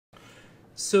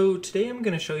So today I'm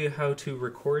going to show you how to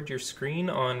record your screen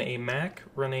on a Mac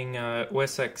running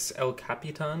OS X El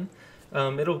Capitan.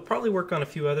 It'll probably work on a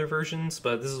few other versions,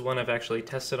 but this is one I've actually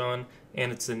tested on,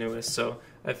 and it's the newest, so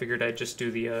I figured I'd just do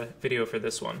the video for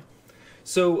this one.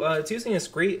 So it's using this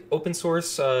great open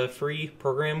source free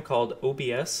program called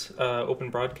OBS, Open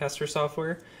Broadcaster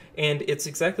Software, and it's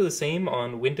exactly the same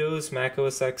on Windows, Mac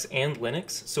OS X, and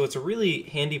Linux. So it's a really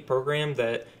handy program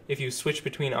that if you switch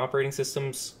between operating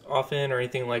systems often or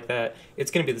anything like that,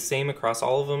 it's going to be the same across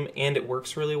all of them, and it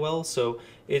works really well. So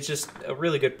it's just a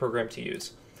really good program to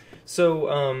use. So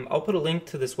I'll put a link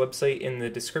to this website in the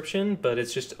description, but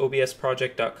it's just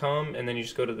obsproject.com, and then you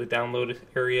just go to the download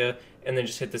area and then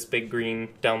just hit this big green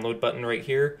download button right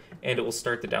here, and it will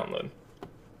start the download.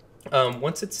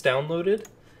 Once it's downloaded,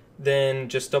 then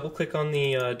just double click on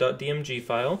the .dmg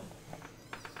file,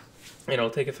 and it'll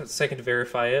take a second to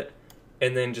verify it,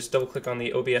 and then just double click on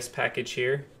the OBS package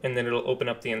here, and then it'll open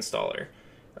up the installer.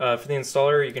 For the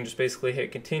installer, you can just basically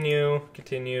hit continue,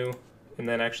 continue, and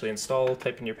then actually install,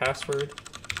 type in your password.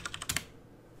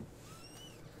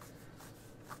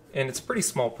 And it's a pretty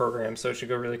small program, so it should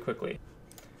go really quickly.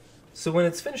 So when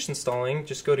it's finished installing,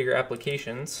 just go to your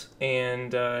applications,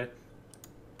 and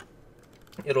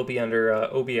it'll be under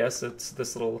OBS. It's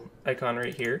this little icon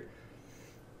right here.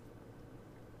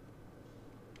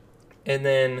 And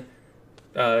then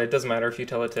it doesn't matter if you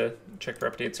tell it to check for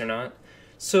updates or not.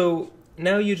 So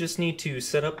now you just need to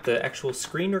set up the actual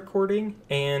screen recording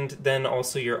and then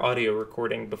also your audio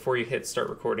recording before you hit start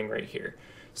recording right here.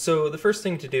 So the first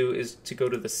thing to do is to go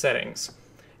to the settings.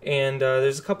 And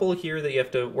there's a couple here that you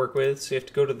have to work with. So you have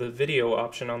to go to the video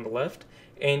option on the left,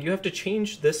 and you have to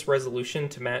change this resolution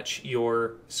to match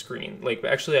your screen. Like,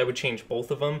 actually I would change both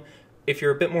of them. If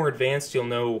you're a bit more advanced, you'll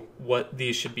know what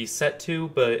these should be set to,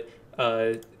 but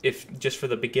if just for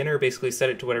the beginner, basically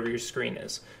set it to whatever your screen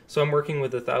is. So I'm working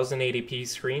with a 1080p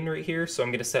screen right here, so I'm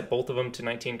going to set both of them to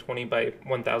 1920 by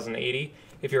 1080.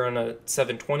 If you're on a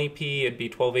 720p, it'd be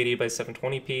 1280 by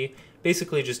 720p.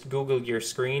 Basically just Google your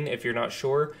screen if you're not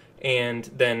sure, and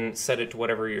then set it to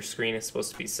whatever your screen is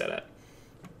supposed to be set at.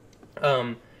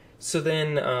 So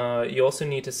then you also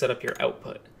need to set up your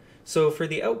output. So for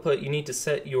the output, you need to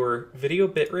set your video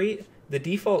bitrate. The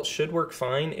default should work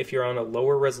fine if you're on a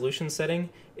lower resolution setting.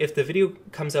 If the video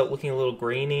comes out looking a little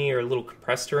grainy or a little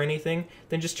compressed or anything,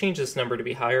 then just change this number to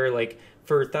be higher. Like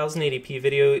for 1080p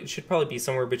video, it should probably be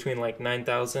somewhere between like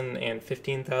 9,000 and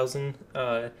 15,000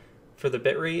 for the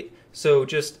bitrate. So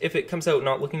just if it comes out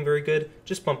not looking very good,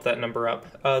 just bump that number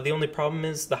up. The only problem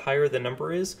is the higher the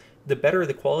number is, the better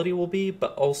the quality will be,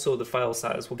 but also the file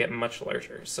size will get much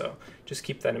larger. So just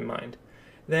keep that in mind.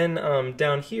 Then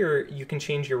down here, you can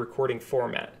change your recording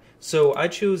format. So I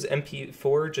chose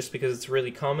MP4 just because it's a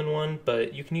really common one,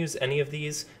 but you can use any of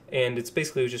these, and it's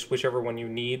basically just whichever one you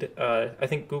need. I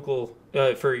think Google,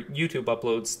 for YouTube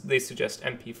uploads, they suggest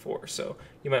MP4, so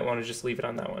you might want to just leave it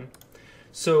on that one.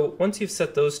 So once you've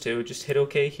set those two, just hit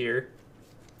OK here,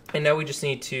 and now we just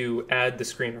need to add the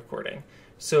screen recording.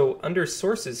 So under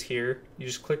sources here, you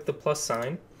just click the plus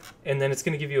sign, and then it's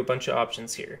going to give you a bunch of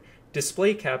options here.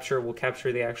 Display capture will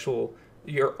capture the actual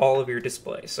all of your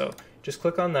display. So just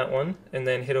click on that one and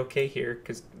then hit OK here,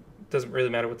 because it doesn't really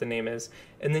matter what the name is.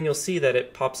 And then you'll see that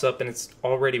it pops up and it's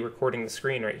already recording the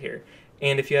screen right here.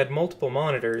 And if you had multiple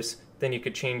monitors, then you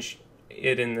could change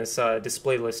it in this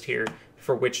display list here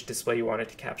for which display you want it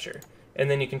to capture. And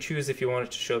then you can choose if you want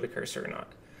it to show the cursor or not.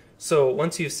 So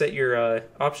once you've set your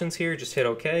options here, just hit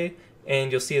OK,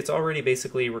 and you'll see it's already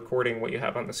basically recording what you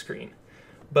have on the screen.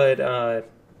 But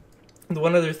the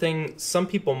one other thing, some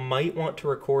people might want to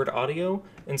record audio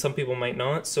and some people might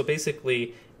not. So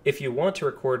basically, if you want to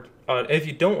record, if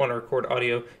you don't want to record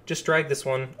audio, just drag this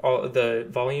one, the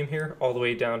volume here, all the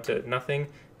way down to nothing,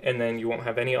 and then you won't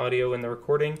have any audio in the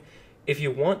recording. If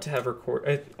you want to have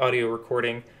audio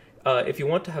recording, if you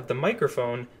want to have the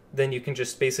microphone, then you can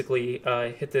just basically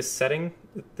hit this setting,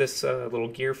 this little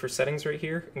gear for settings right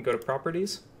here, and go to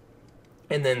properties,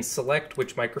 and then select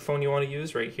which microphone you want to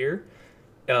use right here.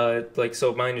 Like,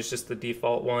 so mine is just the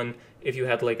default one. If you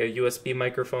had like a USB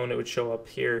microphone, it would show up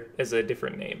here as a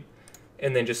different name.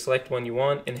 And then just select one you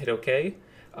want and hit OK.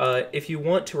 If you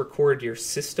want to record your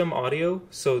system audio,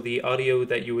 so the audio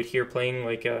that you would hear playing,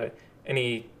 like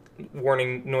any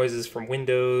warning noises from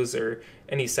Windows or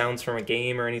any sounds from a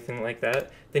game or anything like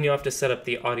that, then you'll have to set up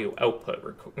the audio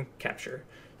output capture.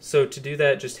 So to do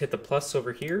that, just hit the plus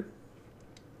over here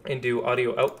and do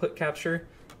audio output capture,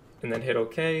 and then hit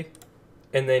OK.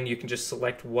 And then you can just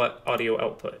select what audio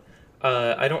output.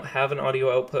 I don't have an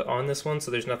audio output on this one,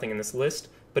 so there's nothing in this list,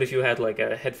 But if you had like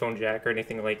a headphone jack or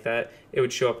anything like that, it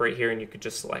would show up right here and you could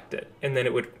just select it. And then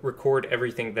it would record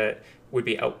everything that would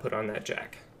be output on that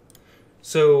jack.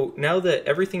 So now that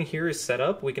everything here is set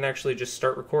up, we can actually just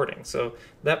start recording. So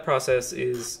that process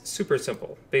is super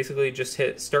simple. Basically just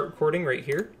hit start recording right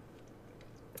here.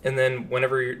 And then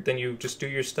then you just do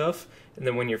your stuff. And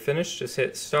then when you're finished, just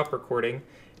hit stop recording.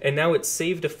 And now it's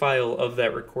saved a file of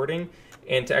that recording.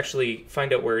 And to actually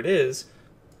find out where it is,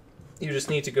 you just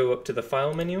need to go up to the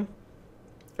file menu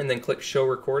and then click show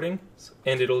recording.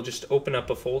 And it'll just open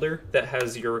up a folder that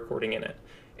has your recording in it.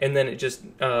 And then it just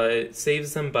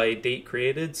saves them by date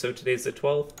created. So today's the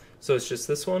 12th, so it's just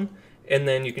this one. And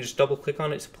then you can just double click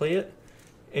on it to play it.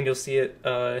 And you'll see it,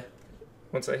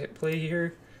 once I hit play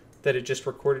here, that it just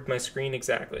recorded my screen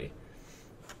exactly.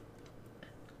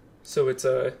 So it's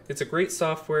a great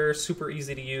software, super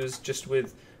easy to use. Just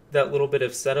with that little bit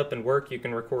of setup and work, you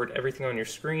can record everything on your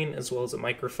screen as well as a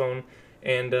microphone.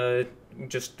 And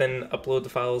just then upload the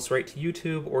files right to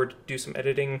YouTube or do some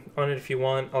editing on it if you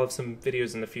want. I'll have some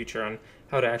videos in the future on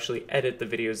how to actually edit the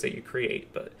videos that you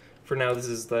create. But for now, this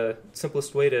is the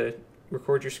simplest way to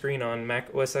record your screen on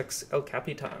Mac OSX El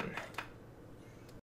Capitan.